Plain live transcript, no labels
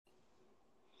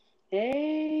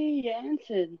Hey, you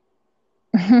answered.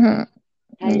 Yeah,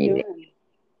 How you doing?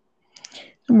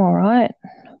 I'm all right.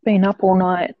 Been up all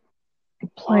night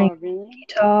playing Oh, really?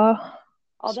 guitar.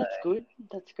 Oh, So that's good.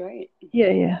 That's great.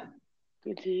 yeah.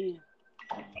 Good to hear.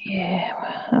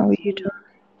 Yeah. How Good are to you hear. doing?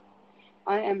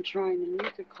 I am trying to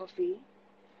make a coffee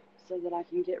so that I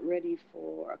can get ready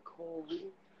for a call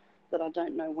that I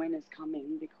don't know when is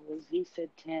coming because he said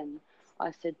 10.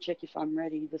 I said check if I'm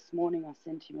ready. This morning I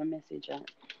sent him a message at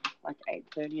like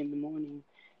 8:30 in the morning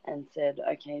and said,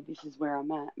 okay, this is where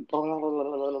I'm at. Blah, blah, blah,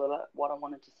 blah, blah, blah, what I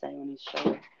wanted to say on his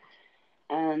show.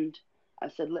 And I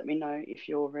said, let me know if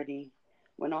you're ready.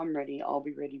 When I'm ready, I'll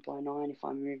be ready by 9 if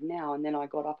I move now. And then I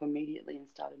got up immediately and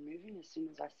started moving as soon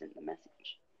as I sent the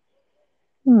message.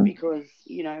 Hmm. Because,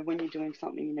 when you're doing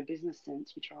something in a business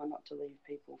sense, you try not to leave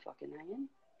people fucking hanging.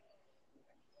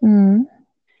 Hmm.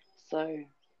 So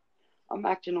I'm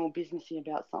acting all businessy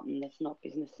about something that's not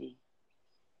businessy.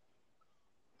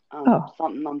 Oh.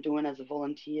 Something I'm doing as a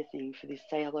volunteer thing for this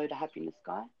Say Hello to Happiness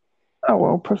guy. Oh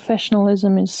well,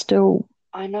 professionalism is still.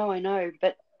 I know,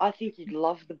 but I think you'd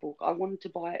love the book. I wanted to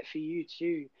buy it for you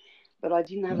too, but I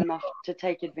didn't have enough to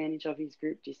take advantage of his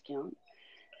group discount.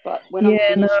 But when I'm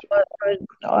Yeah, no, finished,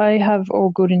 I have all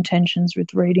good intentions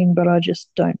with reading, but I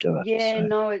just don't do it. yeah, So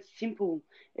no, it's simple.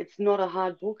 It's not a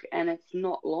hard book and it's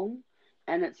not long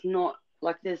and it's not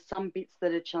like there's some bits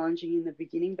that are challenging in the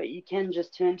beginning, but you can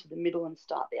just turn to the middle and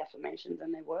start the affirmations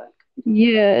and they work.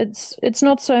 yeah, it's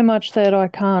not so much that I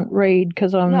can't read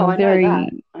because I'm No, a I know that. very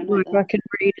I know like I that. can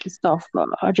read and stuff, but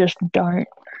I just don't.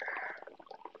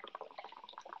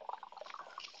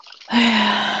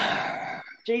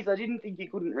 Geez, I didn't think you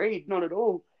couldn't read. Not at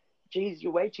all. Geez,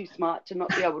 you're way too smart to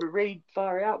not be able to read.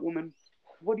 Far out, woman.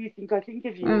 What do you think I think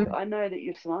of you? Mm. I know that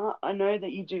you're smart. I know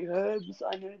that you do herbs.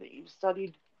 I know that you've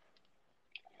studied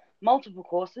multiple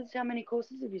courses. How many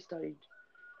courses have you studied?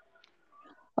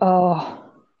 Oh,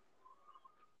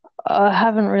 I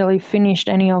haven't really finished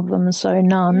any of them, so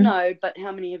none. No, but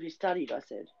how many have you studied? I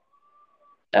said.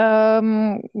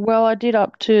 Well, I did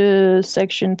up to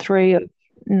section 3 of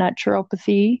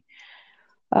naturopathy,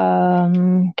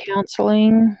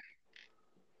 counseling,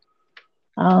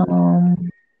 um,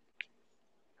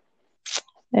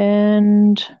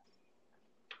 and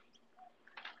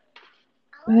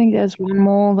I think there's one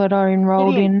more that I Get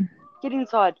enrolled in. in. Get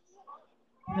inside.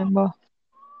 Remember?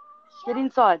 Get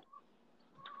inside.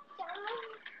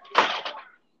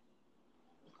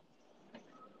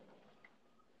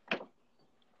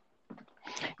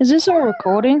 Is this a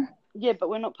recording? Yeah, but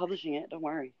we're not publishing it. Don't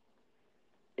worry.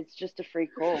 It's just a free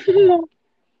call.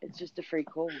 It's just a free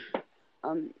call.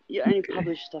 You only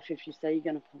publish stuff if you say you're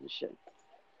going to publish it.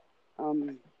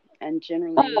 And Oh,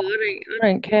 generally, I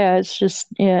don't care. It's just,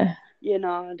 yeah. yeah,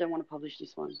 no, I don't want to publish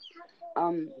this one.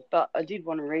 But I did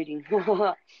want a reading.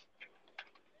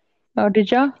 Oh,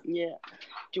 did ya? Yeah.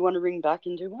 Do you want to ring back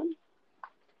and do one?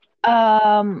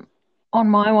 Um, on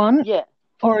my one, Yeah.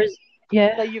 or is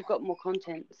yeah, So you've got more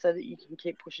content so that you can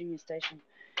keep pushing your station.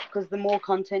 Because the more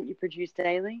content you produce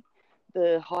daily,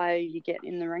 the higher you get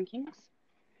in the rankings.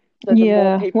 So the more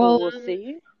yeah. people Well, will see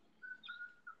you.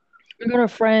 I got a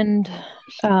friend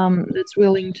that's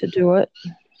willing to do it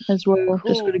as well.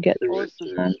 Just got to Cool. get the ropes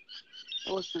Awesome. on that.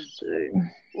 Awesome. So,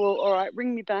 Well, all right.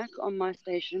 Ring me back on my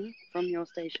station from your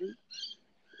station.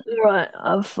 right,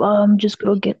 I've just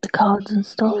got to get the cards and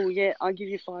stuff. Cool. Yeah, I'll give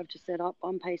you 5 to set up.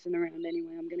 I'm pacing around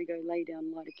anyway. I'm going to go lay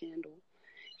down, light a candle,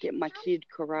 get my kid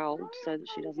corralled so that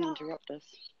she doesn't interrupt us.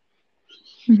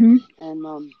 Mhm.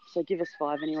 And so give us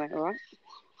 5 anyway. All right.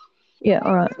 Yeah.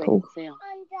 All right. Sweet. Cool. See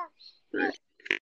ya.